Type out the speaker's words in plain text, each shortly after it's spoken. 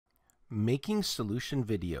Making solution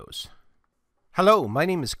videos. Hello, my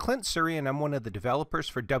name is Clint and I'm one of the developers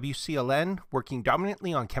for WCLN, working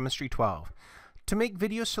dominantly on Chemistry 12. To make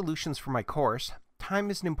video solutions for my course,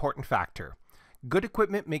 time is an important factor. Good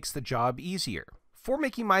equipment makes the job easier. For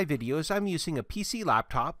making my videos, I'm using a PC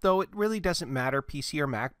laptop, though it really doesn't matter, PC or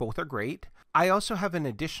Mac, both are great. I also have an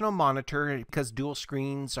additional monitor because dual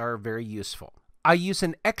screens are very useful. I use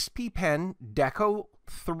an XP Pen Deco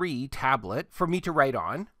 3 tablet for me to write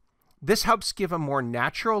on. This helps give a more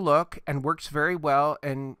natural look and works very well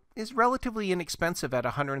and is relatively inexpensive at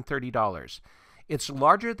 $130. It's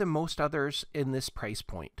larger than most others in this price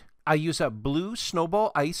point. I use a blue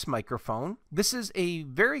Snowball Ice microphone. This is a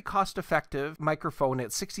very cost-effective microphone at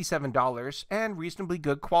 $67 and reasonably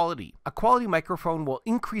good quality. A quality microphone will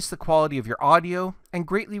increase the quality of your audio and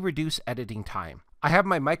greatly reduce editing time. I have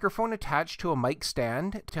my microphone attached to a mic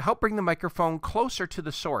stand to help bring the microphone closer to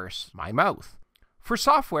the source, my mouth. For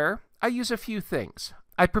software, I use a few things.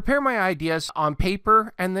 I prepare my ideas on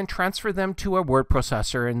paper and then transfer them to a word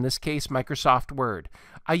processor, in this case Microsoft Word.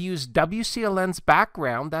 I use WCLN's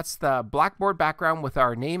background, that's the blackboard background with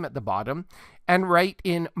our name at the bottom, and write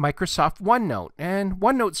in Microsoft OneNote, and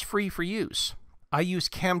OneNote's free for use. I use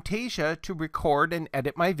Camtasia to record and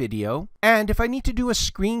edit my video, and if I need to do a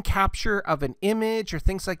screen capture of an image or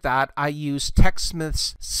things like that, I use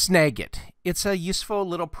TechSmith's Snagit. It's a useful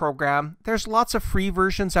little program. There's lots of free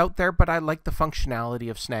versions out there, but I like the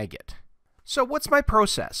functionality of Snagit. So what's my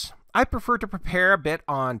process? I prefer to prepare a bit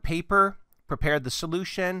on paper, prepare the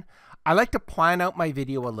solution. I like to plan out my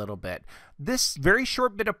video a little bit. This very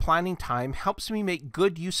short bit of planning time helps me make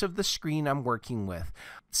good use of the screen I'm working with.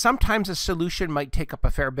 Sometimes a solution might take up a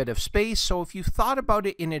fair bit of space, so if you've thought about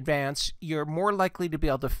it in advance, you're more likely to be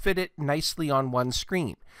able to fit it nicely on one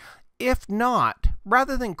screen. If not,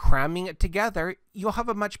 rather than cramming it together, you'll have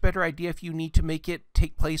a much better idea if you need to make it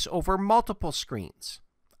take place over multiple screens.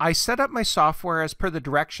 I set up my software as per the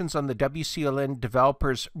directions on the WCLN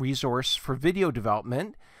Developers Resource for Video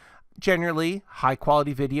Development. Generally,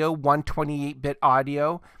 high-quality video, 128-bit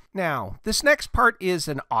audio. Now, this next part is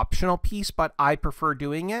an optional piece, but I prefer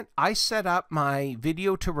doing it. I set up my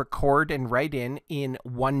video to record and write in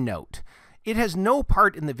OneNote. It has no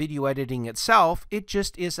part in the video editing itself. It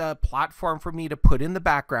just is a platform for me to put in the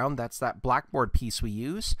background. That's that blackboard piece we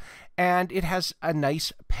use. And it has a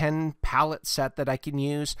nice pen palette set that I can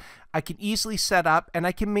use. I can easily set up and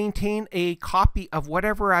I can maintain a copy of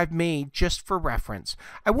whatever I've made just for reference.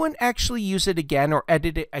 I wouldn't actually use it again or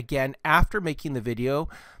edit it again after making the video.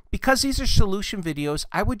 Because these are solution videos,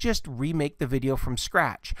 I would just remake the video from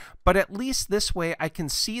scratch, but at least this way I can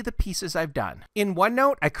see the pieces I've done. In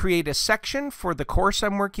OneNote, I create a section for the course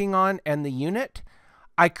I'm working on and the unit.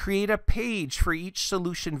 I create a page for each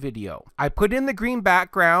solution video. I put in the green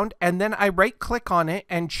background and then I right-click on it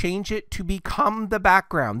and change it to become the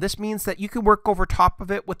background. This means that you can work over top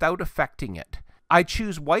of it without affecting it. I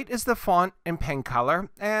choose white as the font and pen color,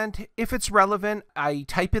 and if it's relevant, I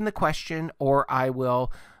type in the question or I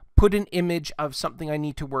will put an image of something I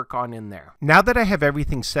need to work on in there. Now that I have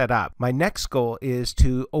everything set up, my next goal is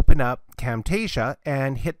to open up Camtasia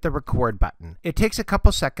and hit the record button. It takes a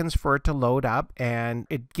couple seconds for it to load up and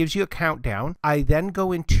it gives you a countdown. I then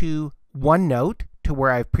go into OneNote to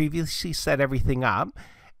where I've previously set everything up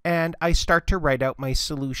and I start to write out my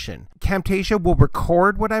solution. Camtasia will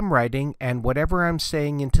record what I'm writing and whatever I'm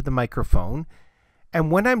saying into the microphone.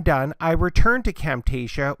 And when I'm done, I return to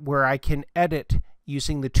Camtasia where I can edit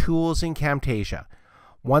using the tools in Camtasia.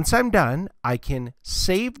 Once I'm done, I can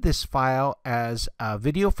save this file as a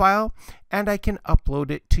video file and I can upload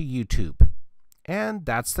it to YouTube. And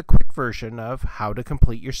that's the quick version of how to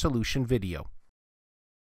complete your solution video.